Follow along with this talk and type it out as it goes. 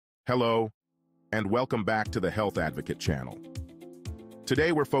Hello, and welcome back to the Health Advocate channel.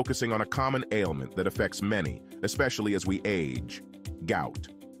 Today we're focusing on a common ailment that affects many, especially as we age: gout.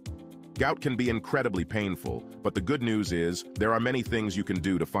 Gout can be incredibly painful, but the good news is there are many things you can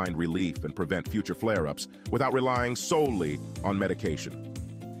do to find relief and prevent future flare-ups without relying solely on medication.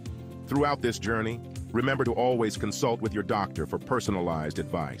 Throughout this journey, remember to always consult with your doctor for personalized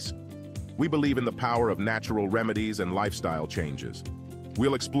advice. We believe in the power of natural remedies and lifestyle changes.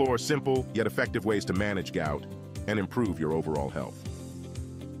 We'll explore simple yet effective ways to manage gout and improve your overall health.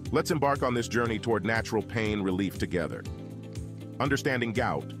 Let's embark on this journey toward natural pain relief together. Understanding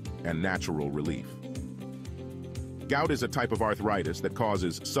gout and natural relief. Gout is a type of arthritis that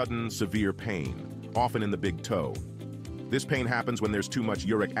causes sudden, severe pain, often in the big toe. This pain happens when there's too much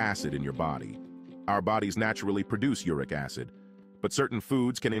uric acid in your body. Our bodies naturally produce uric acid, but certain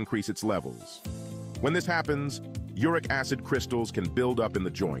foods can increase its levels. When this happens, uric acid crystals can build up in the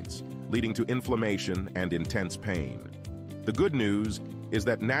joints, leading to inflammation and intense pain. The good news is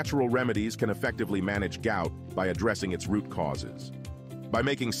that natural remedies can effectively manage gout by addressing its root causes. By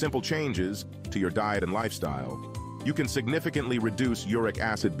making simple changes to your diet and lifestyle, you can significantly reduce uric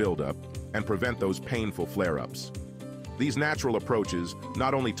acid buildup and prevent those painful flare-ups. These natural approaches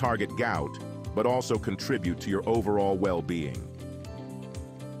not only target gout, but also contribute to your overall well-being.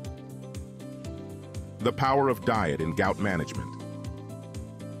 The power of diet in gout management.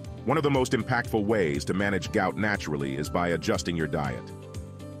 One of the most impactful ways to manage gout naturally is by adjusting your diet.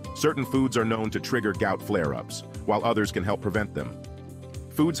 Certain foods are known to trigger gout flare-ups, while others can help prevent them.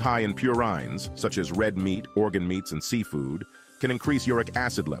 Foods high in purines, such as red meat, organ meats, and seafood, can increase uric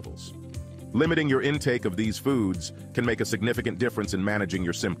acid levels. Limiting your intake of these foods can make a significant difference in managing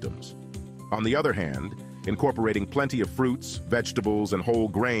your symptoms. On the other hand, incorporating plenty of fruits, vegetables, and whole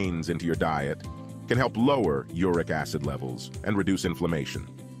grains into your diet can help lower uric acid levels and reduce inflammation.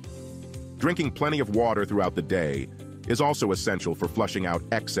 Drinking plenty of water throughout the day is also essential for flushing out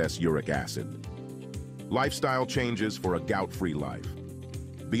excess uric acid. Lifestyle changes for a gout-free life.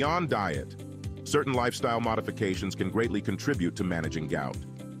 Beyond diet, certain lifestyle modifications can greatly contribute to managing gout.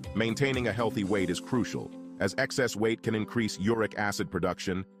 Maintaining a healthy weight is crucial, as excess weight can increase uric acid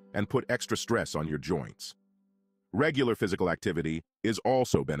production and put extra stress on your joints. Regular physical activity is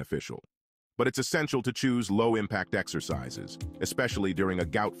also beneficial, but it's essential to choose low-impact exercises, especially during a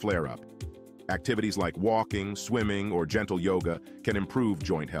gout flare-up. Activities like walking, swimming, or gentle yoga can improve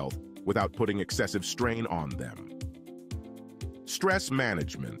joint health without putting excessive strain on them. Stress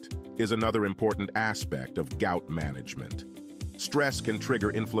management is another important aspect of gout management. Stress can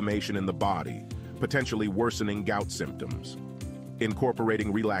trigger inflammation in the body, potentially worsening gout symptoms.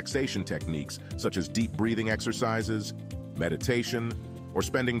 Incorporating relaxation techniques such as deep breathing exercises, meditation, or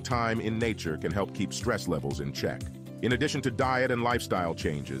spending time in nature can help keep stress levels in check. In addition to diet and lifestyle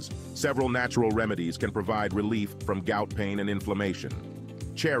changes, several natural remedies can provide relief from gout pain and inflammation.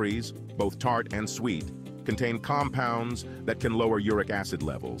 Cherries, both tart and sweet, contain compounds that can lower uric acid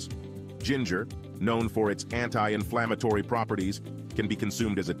levels. Ginger, known for its anti-inflammatory properties, can be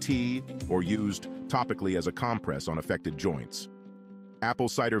consumed as a tea or used topically as a compress on affected joints. Apple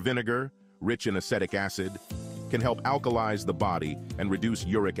cider vinegar, rich in acetic acid, can help alkalize the body and reduce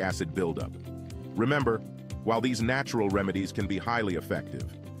uric acid buildup. Remember, while these natural remedies can be highly effective,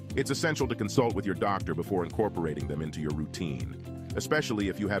 it's essential to consult with your doctor before incorporating them into your routine, especially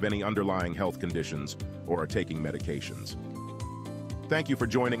if you have any underlying health conditions or are taking medications. Thank you for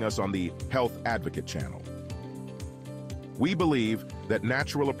joining us on the Health Advocate channel. We believe that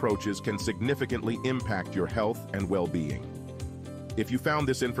natural approaches can significantly impact your health and well-being. If you found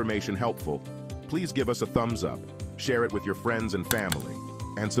this information helpful, please give us a thumbs up, share it with your friends and family,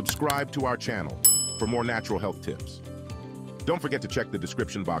 and subscribe to our channel for more natural health tips. Don't forget to check the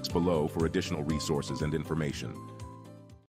description box below for additional resources and information.